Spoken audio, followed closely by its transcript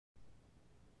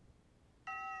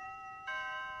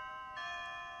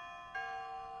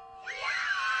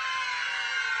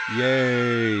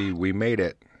Yay, we made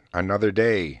it. Another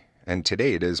day. And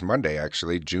today it is Monday,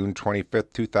 actually, June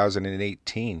 25th,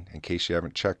 2018, in case you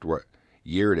haven't checked what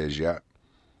year it is yet.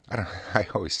 I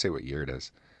always say what year it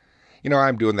is.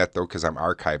 I'm doing that though because I'm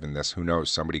archiving this. Who knows?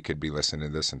 Somebody could be listening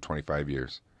to this in 25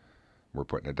 years. We're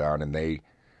putting it down, and they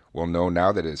will know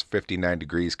now that it is 59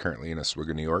 degrees currently in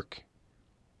Oswego, New York,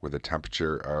 with a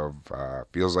temperature of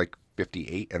feels like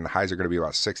 58, and the highs are going to be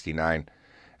about 69.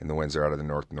 And the winds are out of the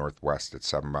north-northwest at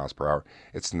 7 miles per hour.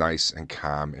 It's nice and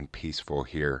calm and peaceful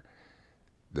here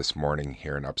this morning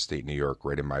here in upstate New York,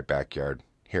 right in my backyard.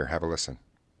 Here, have a listen.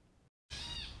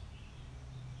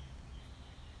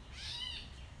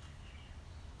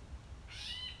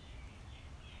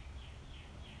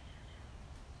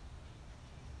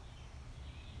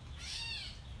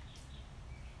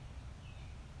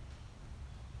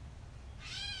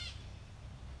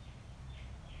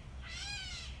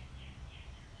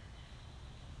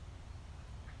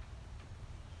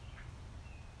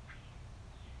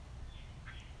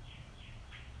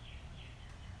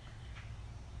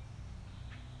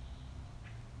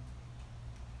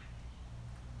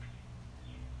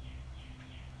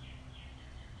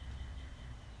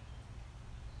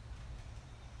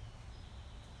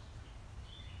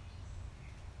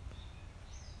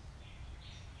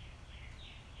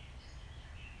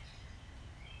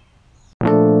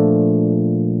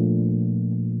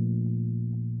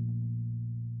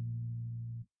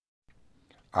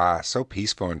 So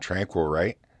peaceful and tranquil,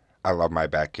 right? I love my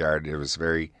backyard. It was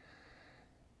very,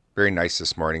 very nice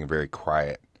this morning, very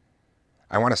quiet.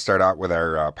 I want to start out with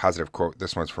our positive quote.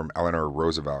 This one's from Eleanor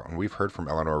Roosevelt, and we've heard from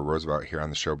Eleanor Roosevelt here on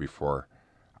the show before.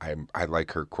 I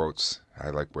like her quotes.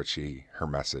 I like her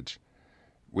message.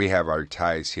 We have our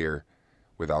ties here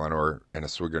with Eleanor in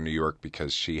Oswego, New York,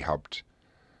 because she helped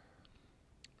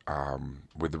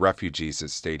with the refugees that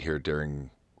stayed here during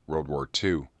World War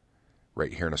II,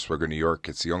 right here in Oswego, New York.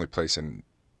 It's the only place in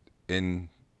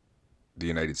the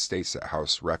United States that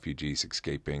housed refugees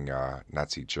escaping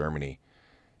Nazi Germany.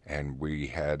 And we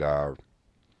had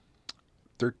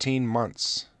 13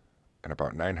 months, and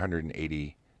about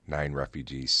 989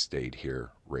 refugees stayed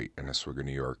here right in Oswego,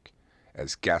 New York,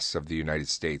 as guests of the United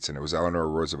States. And it was Eleanor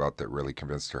Roosevelt that really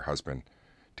convinced her husband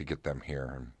to get them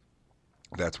here. And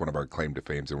that's one of our claim to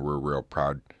fame, and we're real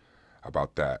proud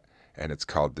about that. And it's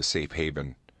called the Safe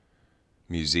Haven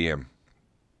Museum,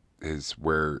 is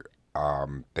where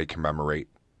they commemorate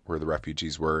where the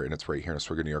refugees were, and it's right here in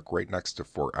Oswego, New York, right next to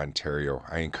Fort Ontario.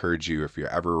 I encourage you, if you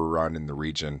ever run in the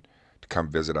region, to come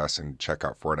visit us and check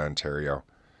out Fort Ontario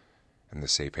and the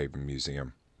Safe Haven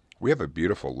Museum. We have a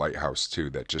beautiful lighthouse, too,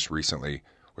 that just recently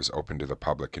was open to the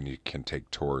public, and you can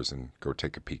take tours and go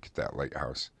take a peek at that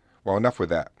lighthouse. Well, enough with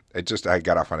that. I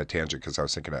got off on a tangent because I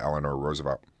was thinking of Eleanor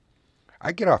Roosevelt.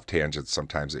 I get off tangents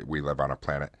sometimes. That we live on a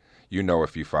planet. You know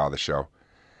if you follow the show.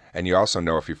 And you also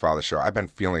know if you follow the show, I've been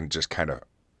feeling just kind of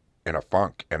in a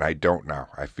funk, and I don't now.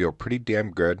 I feel pretty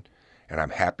damn good, and I'm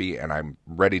happy, and I'm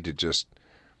ready to just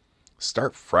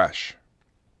start fresh.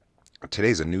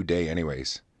 Today's a new day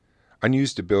anyways.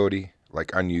 Unused ability,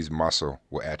 like unused muscle,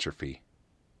 will atrophy.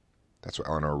 That's what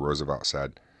Eleanor Roosevelt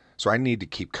said. So I need to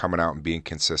keep coming out and being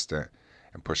consistent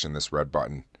and pushing this red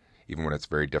button, even when it's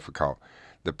very difficult.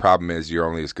 The problem is you're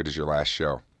only as good as your last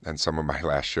show. And some of my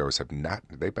last shows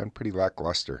they've been pretty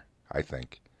lackluster, I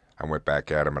think. I went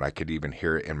back at them, and I could even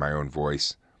hear it in my own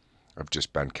voice. I've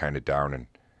just been kind of down, and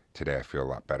today I feel a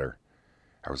lot better.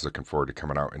 I was looking forward to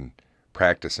coming out and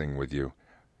practicing with you.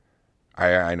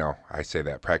 I know, I say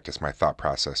that, practice my thought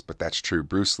process, but that's true.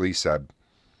 Bruce Lee said,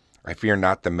 "I fear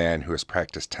not the man who has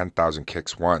practiced 10,000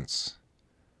 kicks once,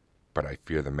 but I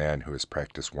fear the man who has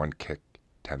practiced one kick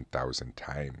 10,000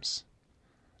 times."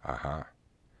 Aha.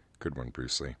 Good one,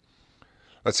 Bruce Lee.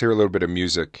 Let's hear a little bit of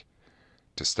music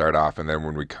to start off, and then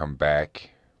when we come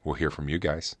back, we'll hear from you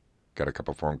guys. Got a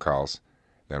couple phone calls.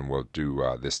 Then we'll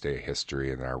do This Day of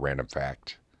History and our random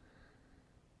fact.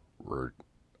 We're,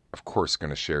 of course, going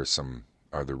to share some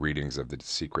other readings of The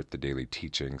Secret, The Daily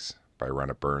Teachings by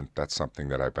Rena Byrne. That's something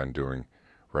that I've been doing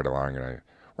right along, and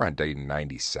we're on day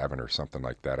 97 or something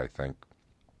like that, I think.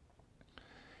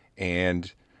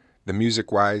 And the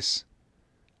music-wise,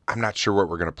 I'm not sure what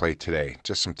we're going to play today.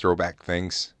 Just some throwback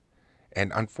things.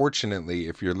 And unfortunately,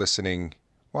 if you're listening,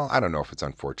 well, I don't know if it's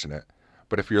unfortunate,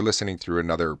 but if you're listening through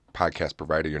another podcast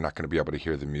provider, you're not going to be able to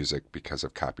hear the music because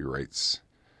of copyrights.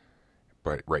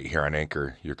 But right here on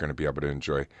Anchor, you're going to be able to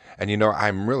enjoy. And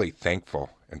I'm really thankful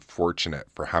and fortunate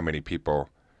for how many people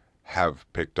have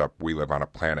picked up We Live on a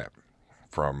Planet,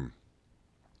 from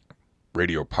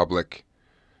Radio Public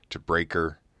to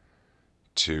Breaker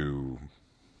to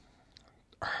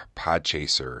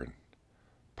Podchaser and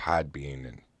Podbean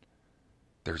and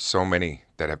There's so many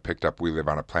that have picked up We Live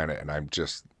on a Planet, and I'm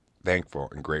just thankful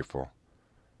and grateful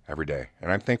every day.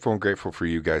 And I'm thankful and grateful for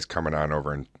you guys coming on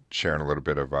over and sharing a little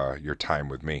bit of your time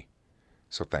with me.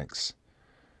 So thanks.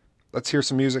 Let's hear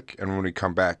some music, and when we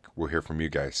come back, we'll hear from you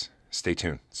guys. Stay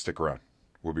tuned. Stick around.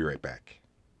 We'll be right back.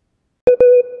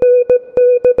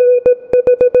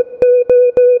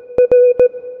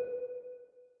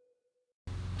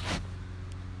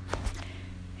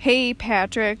 Hey,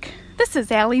 Patrick. This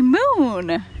is Allie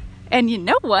Moon. And you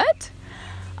know what?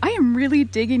 I am really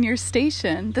digging your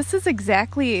station. This is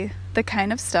exactly the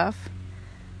kind of stuff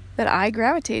that I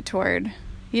gravitate toward.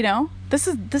 You know, this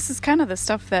is kind of the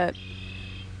stuff that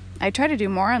I try to do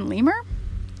more on Lemur,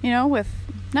 you know, with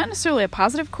not necessarily a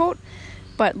positive quote,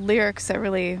 but lyrics that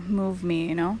really move me,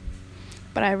 you know.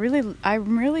 But I'm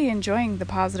really enjoying the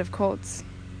positive quotes.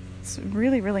 It's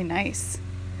really, really nice.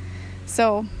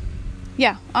 So,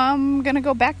 yeah, I'm going to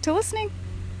go back to listening.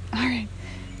 All right.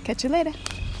 Catch you later.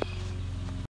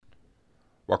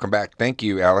 Welcome back. Thank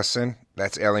you, Allison.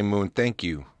 That's Allie Moon. Thank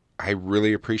you. I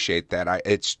really appreciate that.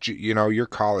 It's your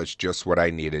call is just what I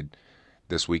needed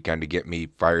this weekend to get me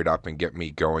fired up and get me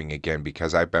going again,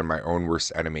 because I've been my own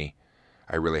worst enemy.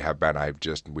 I really have been.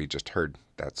 We just heard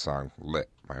that song, Lit,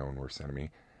 My Own Worst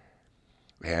Enemy.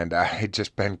 And I've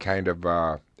just been kind of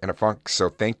in a funk, so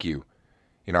thank you.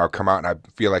 You know, I'll come out and I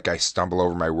feel like I stumble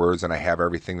over my words and I have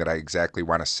everything that I exactly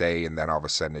want to say, and then all of a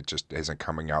sudden it just isn't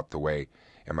coming out the way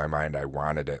in my mind I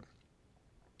wanted it.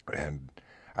 And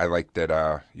I like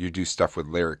that you do stuff with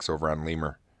lyrics over on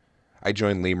Lemur. I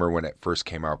joined Lemur when it first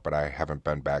came out, but I haven't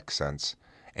been back since.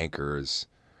 Anchor is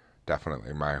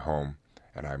definitely my home,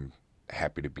 and I'm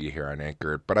happy to be here on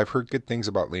Anchor. But I've heard good things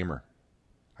about Lemur.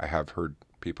 I have heard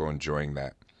people enjoying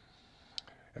that.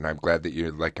 And I'm glad that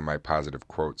you're liking my positive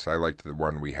quotes. I liked the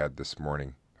one we had this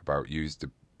morning about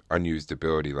unused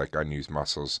ability, like unused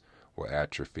muscles will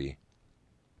atrophy.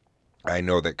 I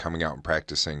know that coming out and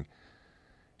practicing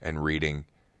and reading,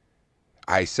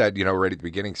 I said, right at the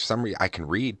beginning, I can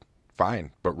read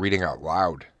fine, but reading out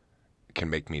loud can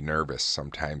make me nervous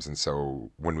sometimes. And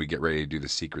so when we get ready to do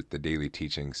the daily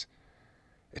teachings,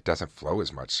 it doesn't flow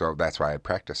as much. So that's why I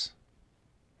practice.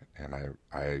 And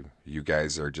you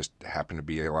guys are just happen to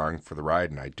be along for the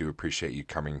ride, and I do appreciate you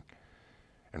coming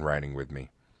and riding with me.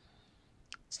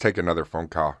 Let's take another phone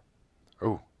call.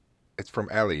 Oh, it's from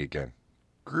Allie again.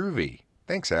 Groovy.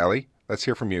 Thanks, Allie. Let's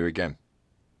hear from you again.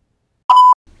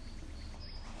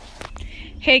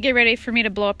 Hey, get ready for me to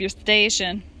blow up your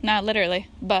station. Not literally,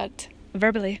 but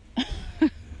verbally.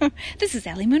 This is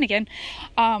Allie Moon again.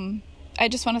 I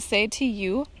just want to say to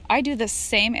you, I do the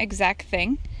same exact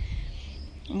thing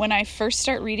when I first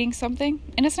start reading something,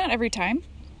 and it's not every time,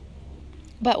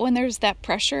 but when there's that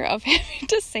pressure of having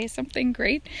to say something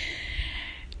great,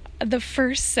 the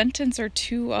first sentence or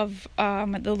two of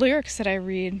the lyrics that I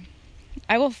read,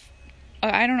 I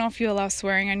don't know if you allow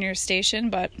swearing on your station,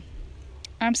 but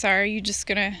I'm sorry, you're just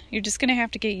gonna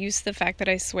have to get used to the fact that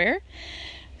I swear.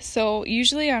 So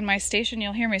usually on my station,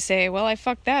 you'll hear me say, well, I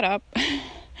fucked that up.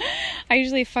 I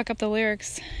usually fuck up the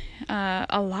lyrics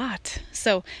a lot.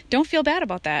 So don't feel bad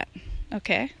about that,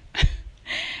 okay?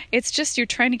 It's just you're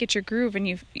trying to get your groove,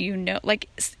 and you know, like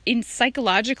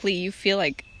psychologically you feel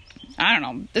like, I don't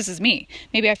know, this is me.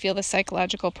 Maybe I feel the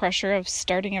psychological pressure of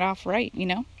starting it off right, you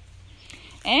know?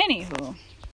 Anywho.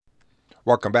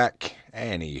 Welcome back.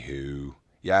 Anywho.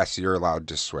 Yes, you're allowed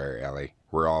to swear, Ellie.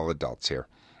 We're all adults here.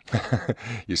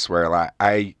 You swear a lot.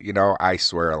 I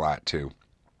swear a lot too.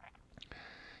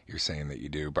 You're saying that you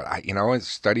do, but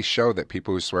studies show that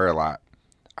people who swear a lot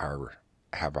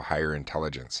have a higher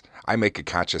intelligence. I make a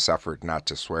conscious effort not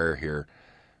to swear here,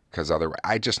 because otherwise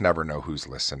I just never know who's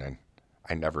listening.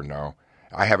 I never know.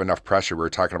 I have enough pressure. We were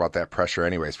talking about that pressure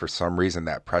anyways. For some reason,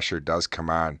 that pressure does come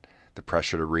on. The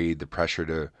pressure to read, the pressure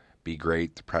to be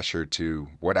great, the pressure to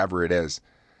whatever it is.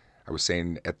 I was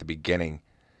saying at the beginning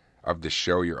of the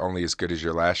show, you're only as good as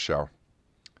your last show.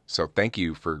 So thank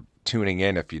you for tuning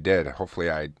in if you did.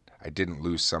 Hopefully I didn't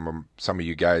lose some of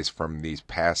you guys from these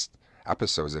past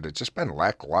episodes that had just been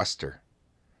lackluster.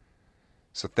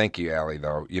 So thank you, Allie,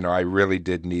 though. I really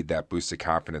did need that boost of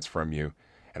confidence from you,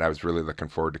 and I was really looking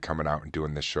forward to coming out and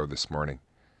doing this show this morning.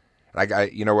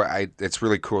 And it's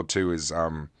really cool too is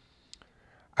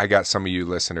I got some of you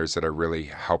listeners that are really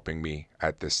helping me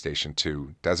at this station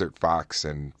too. Desert Fox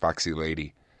and Foxy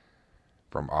Lady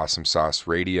from Awesome Sauce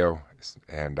Radio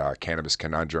and Cannabis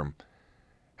Conundrum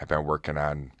have been working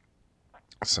on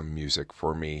some music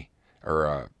for me,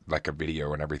 or like a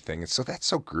video and everything. And so that's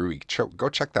so groovy. Go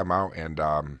check them out and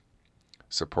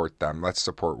support them. Let's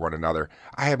support one another.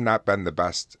 I have not been the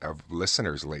best of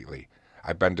listeners lately.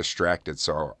 I've been distracted,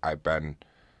 so I've been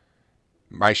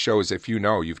my shows, if you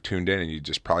know, you've tuned in and you've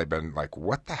just probably been like,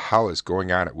 what the hell is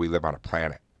going on at We Live on a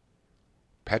Planet?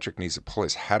 Patrick needs to pull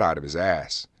his head out of his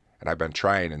ass. And I've been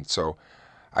trying, and so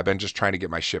I've been just trying to get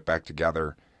my shit back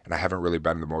together, and I haven't really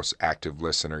been the most active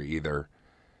listener either.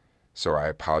 So I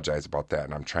apologize about that,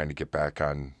 and I'm trying to get back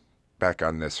on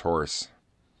this horse.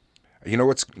 You know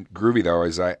what's groovy though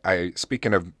is I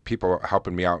speaking of people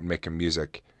helping me out and making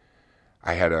music,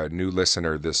 I had a new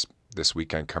listener this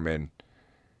weekend come in.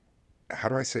 How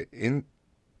do I say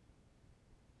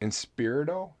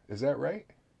Inspirito? Is that right?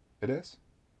 It is?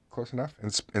 Close enough?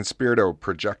 Inspirito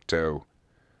Projecto.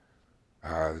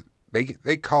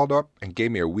 They called up and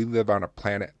gave me a We Live on a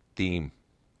Planet theme.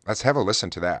 Let's have a listen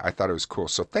to that. I thought it was cool.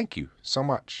 So thank you so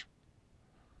much.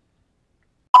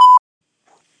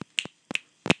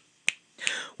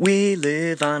 We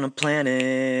live on a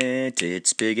planet,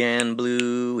 it's big and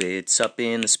blue, it's up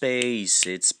in the space,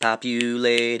 it's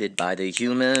populated by the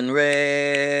human race.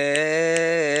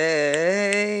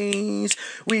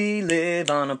 We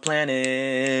live on a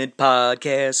planet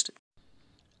podcast.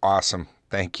 Awesome.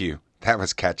 Thank you. That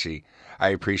was catchy. I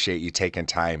appreciate you taking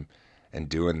time and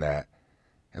doing that.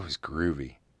 It was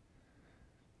groovy.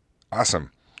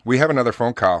 Awesome. We have another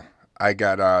phone call. I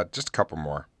got just a couple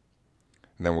more.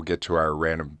 And then we'll get to our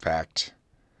random fact.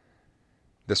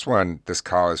 This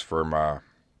call is from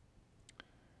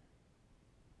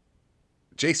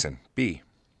Jason B.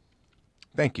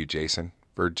 Thank you, Jason,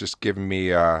 for just giving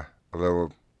me a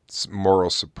little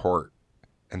moral support.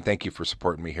 And thank you for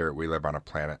supporting me here at We Live on a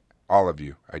Planet. All of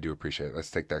you. I do appreciate it. Let's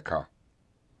take that call.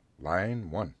 Line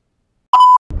 1.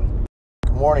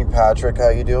 Good morning, Patrick. How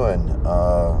you doing?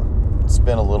 It's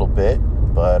been a little bit,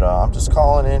 but I'm just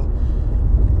calling in.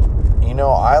 You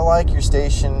know, I like your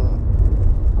station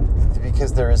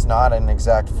because there is not an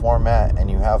exact format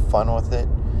and you have fun with it.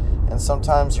 And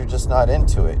sometimes you're just not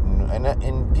into it.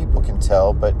 And people can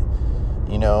tell, but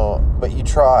you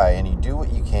try and you do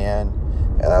what you can.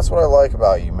 And that's what I like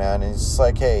about you, man. It's just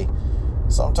like, hey,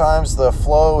 sometimes the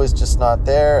flow is just not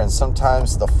there. And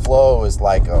sometimes the flow is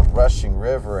like a rushing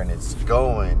river and it's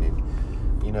going.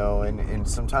 And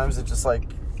sometimes it's just like,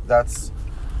 that's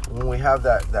when we have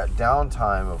that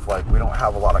downtime of like we don't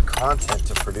have a lot of content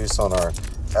to produce on our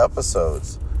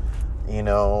episodes,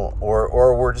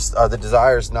 or we're just the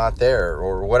desire's not there,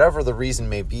 or whatever the reason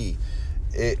may be.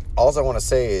 All I want to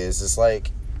say is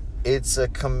like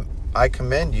I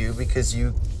commend you because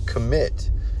you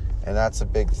commit, and that's a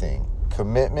big thing.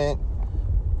 Commitment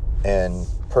and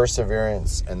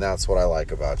perseverance, and that's what I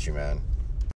like about you, man.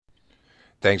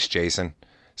 Thanks, Jason.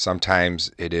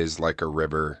 Sometimes it is like a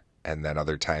river. And then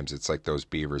other times it's like those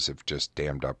beavers have just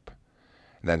dammed up.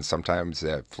 And then sometimes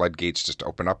the floodgates just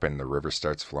open up and the river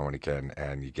starts flowing again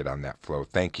and you get on that flow.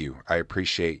 Thank you. I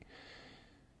appreciate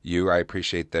you. I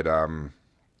appreciate that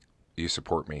you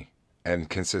support me. And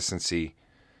consistency,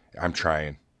 I'm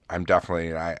trying. I'm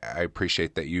definitely, I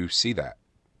appreciate that you see that.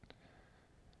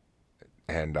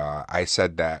 And I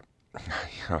said that,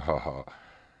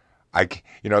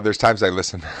 there's times I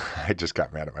listen, I just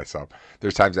got mad at myself.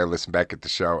 There's times I listen back at the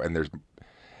show and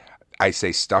I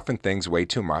say stuff and things way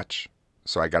too much.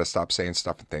 So I got to stop saying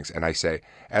stuff and things. And I say,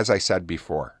 as I said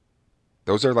before,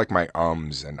 those are like my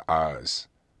ums and uhs,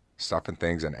 stuff and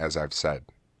things. And as I've said,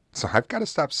 so I've got to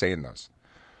stop saying those.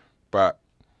 But,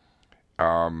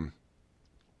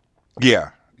 yeah,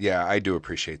 I do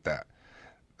appreciate that.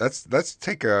 Let's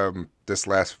take this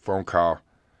last phone call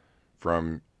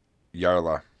from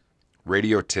Jarla.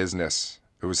 Radio Tisnes.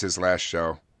 It was his last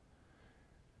show.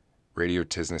 Radio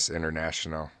Tisnes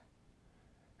International.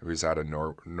 It was out of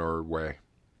Norway.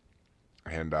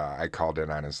 And I called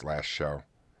in on his last show.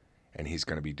 And he's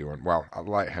going to be doing... Well, I'll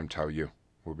let him tell you.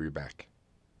 We'll be back.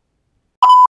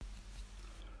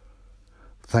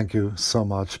 Thank you so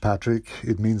much, Patrick.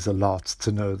 It means a lot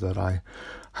to know that I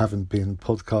haven't been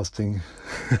podcasting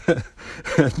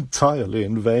entirely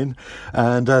in vain.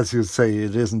 And as you say,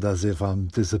 it isn't as if I'm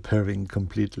disappearing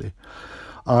completely.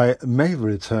 I may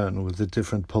return with a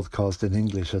different podcast in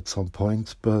English at some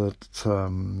point, but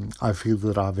I feel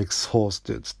that I've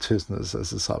exhausted Tisnes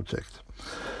as a subject.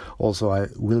 Also, I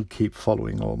will keep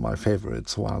following all my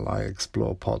favorites while I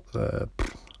explore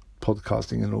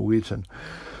podcasting in Norwegian.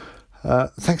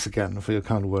 Thanks again for your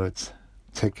kind words.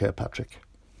 Take care, Patrick.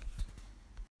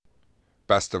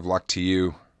 Best of luck to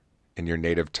you in your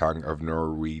native tongue of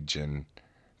Norwegian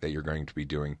that you're going to be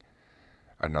doing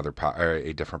a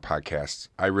different podcast.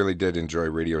 I really did enjoy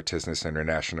Radio Tisnes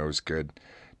International. It was good.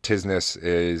 Tisnes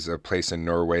is a place in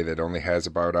Norway that only has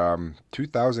about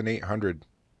 2,800.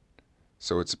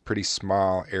 So it's a pretty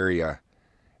small area.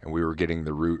 And we were getting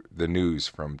the news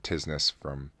from Tisnes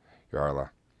from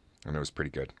Jarla. And it was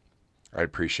pretty good. I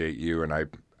appreciate you, and I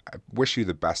wish you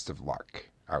the best of luck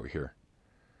out here.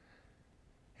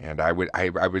 And I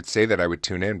would say that I would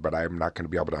tune in, but I'm not going to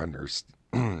be able to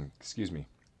understand. Excuse me.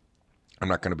 I'm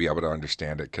not going to be able to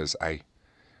understand it because I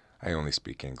only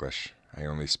speak English. I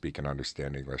only speak and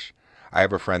understand English. I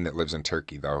have a friend that lives in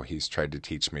Turkey, though. He's tried to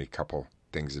teach me a couple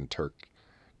things in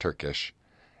Turkish.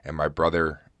 And my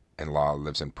brother-in-law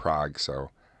lives in Prague, so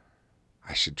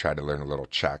I should try to learn a little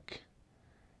Czech.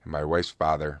 And my wife's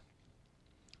father,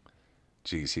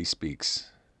 geez, he speaks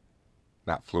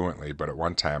not fluently, but at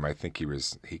one time I think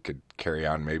he could carry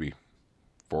on maybe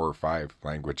 4 or 5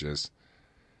 languages,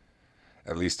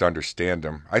 at least understand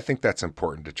them. I think that's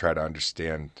important to try to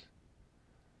understand,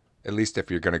 at least if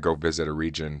you're going to go visit a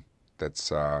region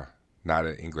that's not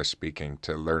English speaking,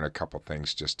 to learn a couple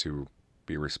things just to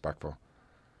be respectful.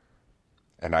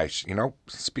 And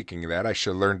speaking of that, I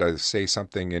should learn to say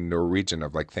something in Norwegian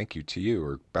of like thank you to you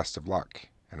or best of luck.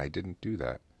 And I didn't do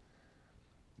that.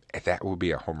 That will be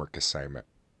a homework assignment.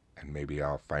 And maybe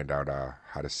I'll find out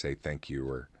how to say thank you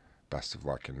or best of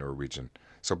luck in Norwegian.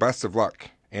 So best of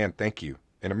luck and thank you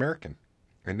in American,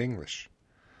 in English.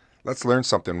 Let's learn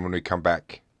something when we come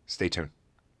back. Stay tuned.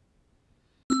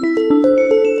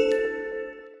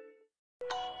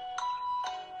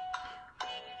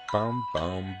 Bum,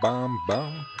 bum, bum,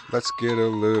 bum. Let's get a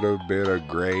little bit of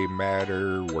gray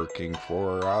matter working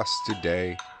for us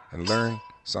today and learn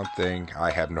something.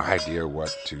 I have no idea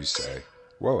what to say.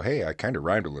 Whoa, hey, I kind of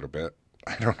rhymed a little bit.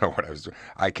 I don't know what I was doing.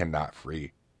 I cannot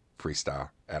freestyle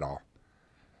at all.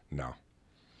 No.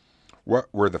 What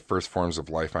were the first forms of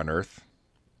life on Earth?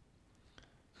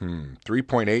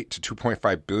 3.8 to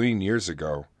 2.5 billion years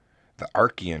ago, the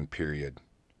Archean period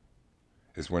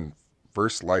is when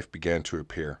first life began to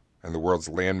appear and the world's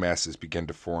land masses began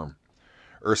to form.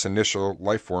 Earth's initial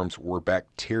life forms were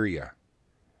bacteria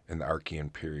in the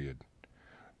Archean period.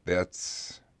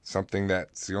 That's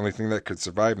the only thing that could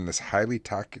survive in this highly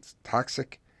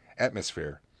toxic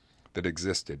atmosphere that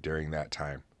existed during that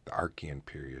time, the Archean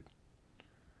period.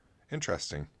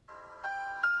 Interesting.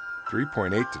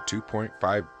 3.8 to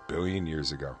 2.5 billion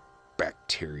years ago.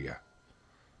 Bacteria.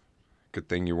 Good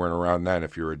thing you weren't around then.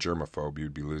 If you were a germaphobe,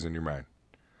 you'd be losing your mind.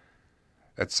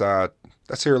 Let's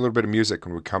hear a little bit of music.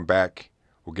 When we come back,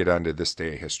 we'll get on to this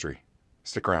day of history.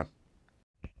 Stick around.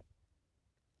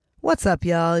 What's up,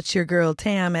 y'all? It's your girl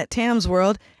Tam at Tam's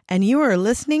World, and you are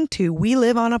listening to We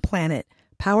Live on a Planet,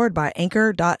 powered by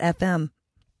Anchor.fm.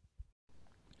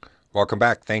 Welcome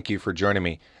back. Thank you for joining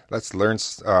me. Let's learn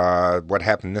what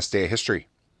happened this day of history.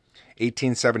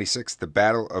 1876, the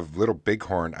Battle of Little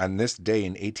Bighorn. On this day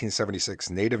in 1876,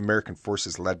 Native American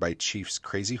forces led by Chiefs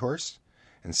Crazy Horse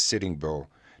and Sitting Bull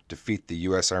defeat the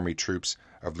U.S. Army troops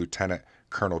of Lieutenant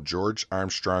Colonel George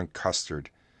Armstrong Custer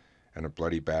in a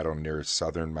bloody battle near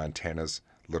southern Montana's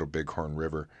Little Bighorn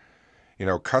River. You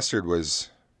know, Custer was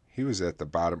at the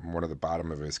bottom, one of the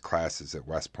bottom of his classes at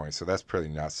West Point, so that's pretty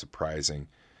not surprising.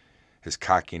 His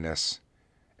cockiness,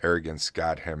 arrogance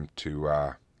got him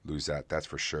to lose that's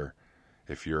for sure.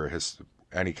 If you're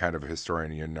any kind of a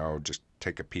historian, you know, just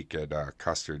take a peek at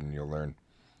Custer and you'll learn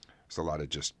there's a lot of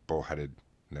just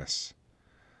bullheadedness.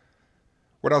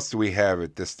 What else do we have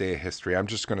at this day of history? I'm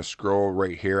just going to scroll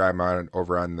right here. I'm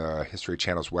over on the History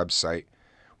Channel's website.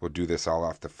 We'll do this all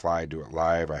off the fly, do it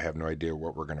live. I have no idea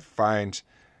what we're going to find,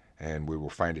 and we will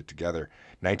find it together.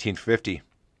 1950,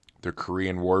 the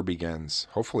Korean War begins.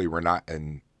 Hopefully we're not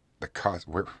in the cusp.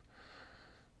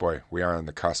 We are on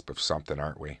the cusp of something,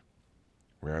 aren't we?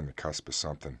 We are on the cusp of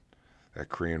something. That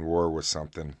Korean War was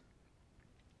something.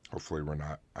 Hopefully we're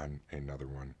not on another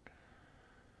one.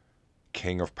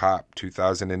 King of Pop,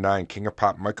 2009. King of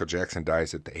Pop, Michael Jackson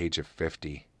dies at the age of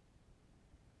 50.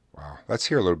 Wow. Let's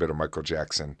hear a little bit of Michael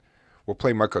Jackson. We'll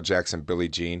play Michael Jackson, Billie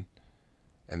Jean.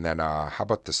 And then how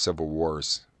about the Civil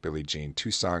Wars, Billie Jean?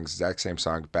 2 songs, exact same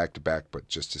songs, back to back, but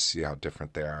just to see how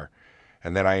different they are.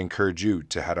 And then I encourage you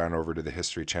to head on over to the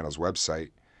History Channel's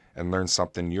website and learn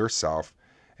something yourself.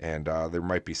 And there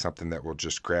might be something that will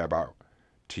just grab out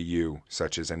to you,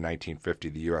 such as in 1950,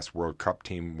 the U.S. World Cup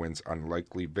team wins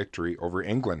unlikely victory over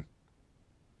England.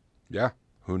 Yeah,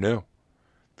 who knew?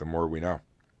 The more we know.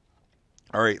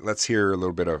 All right, let's hear a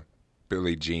little bit of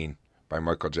Billie Jean by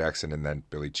Michael Jackson and then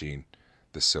Billie Jean,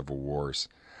 the Civil Wars.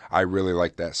 I really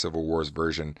like that Civil Wars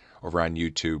version over on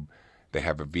YouTube. They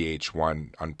have a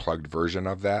VH1 unplugged version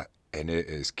of that, and it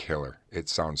is killer. It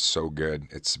sounds so good.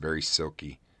 It's very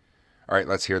silky. All right,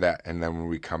 let's hear that. And then when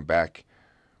we come back,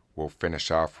 we'll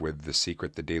finish off with The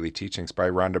Secret, The Daily Teachings by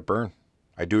Rhonda Byrne.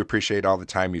 I do appreciate all the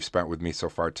time you've spent with me so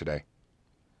far today.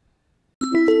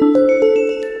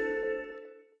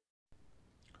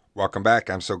 Welcome back.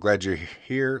 I'm so glad you're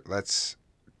here. Let's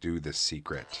do the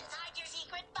secret.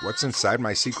 What's inside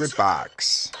my secret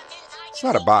box? It's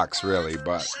not a box, really,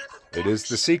 but it is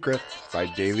The Secret by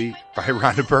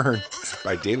Rhonda Byrne.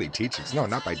 By Daily Teachings. No,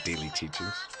 not by Daily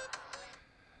Teachings.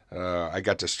 I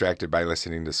got distracted by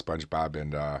listening to SpongeBob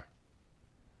and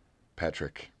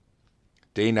Patrick.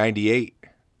 Day 98.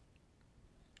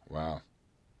 Wow.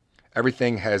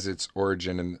 Everything has its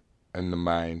origin in the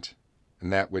mind,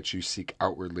 and that which you seek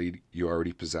outwardly you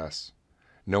already possess.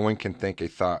 No one can think a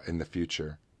thought in the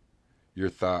future. Your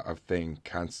thought of thing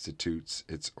constitutes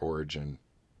its origin.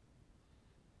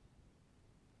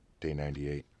 Day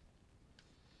 98.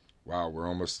 Wow, we're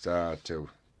almost to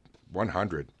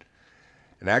 100.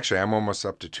 And actually, I'm almost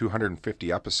up to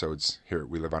 250 episodes here at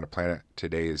We Live on a Planet.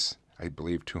 Today is, I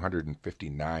believe,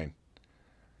 259.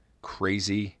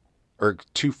 Crazy. Or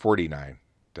 249.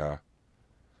 Duh.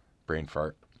 Brain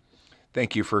fart.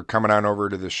 Thank you for coming on over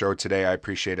to the show today. I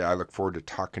appreciate it. I look forward to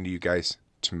talking to you guys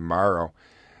tomorrow.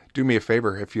 Do me a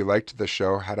favor. If you liked the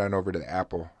show, head on over to the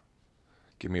Apple.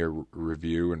 Give me a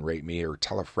review and rate me, or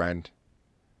tell a friend.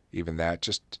 Even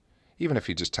if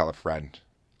you just tell a friend,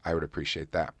 I would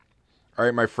appreciate that. All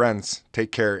right, my friends,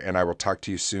 take care, and I will talk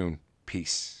to you soon.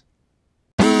 Peace.